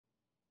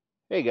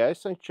Hey guys,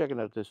 thanks for checking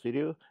out this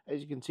video.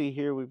 As you can see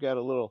here, we've got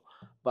a little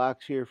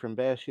box here from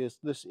Baseus.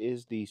 This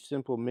is the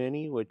Simple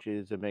Mini, which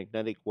is a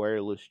magnetic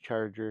wireless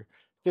charger,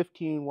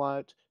 15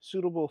 watts,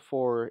 suitable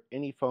for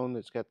any phone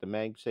that's got the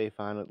MagSafe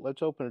on it.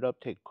 Let's open it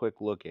up, take a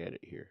quick look at it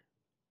here.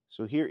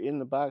 So here in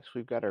the box,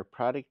 we've got our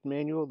product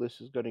manual.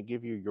 This is going to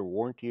give you your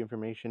warranty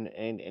information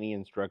and any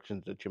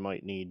instructions that you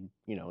might need.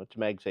 It's a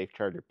MagSafe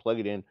charger. Plug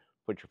it in,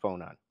 put your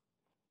phone on.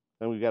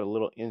 Then we've got a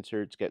little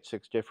insert. It's got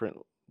 6 different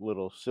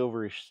little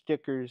silverish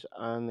stickers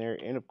on there.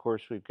 And of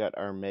course, we've got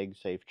our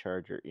MagSafe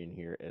charger in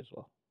here as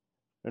well.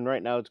 And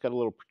right now it's got a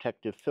little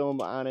protective film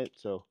on it,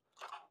 so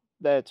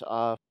that's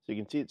off. So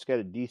you can see it's got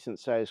a decent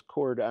sized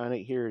cord on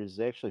it here. It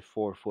is actually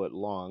 4 foot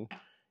long.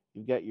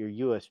 You've got your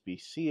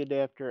USB-C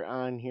adapter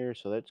on here,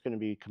 so that's going to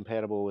be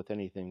compatible with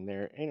anything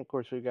there. And of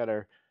course, we've got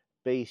our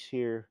base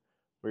here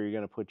where you're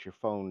going to put your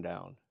phone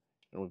down.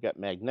 And we've got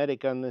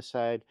magnetic on this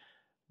side,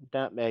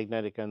 not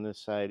magnetic on this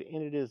side,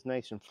 and it is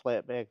nice and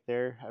flat back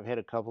there. I've had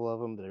a couple of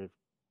them that are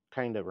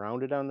kind of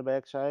rounded on the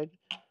back side.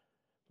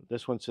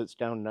 This one sits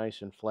down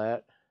nice and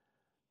flat,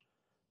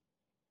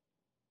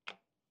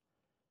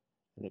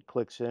 and it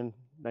clicks in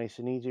nice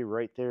and easy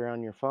right there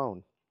on your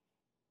phone.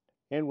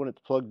 And when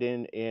it's plugged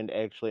in and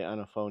actually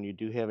on a phone, you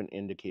do have an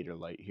indicator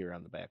light here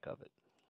on the back of it.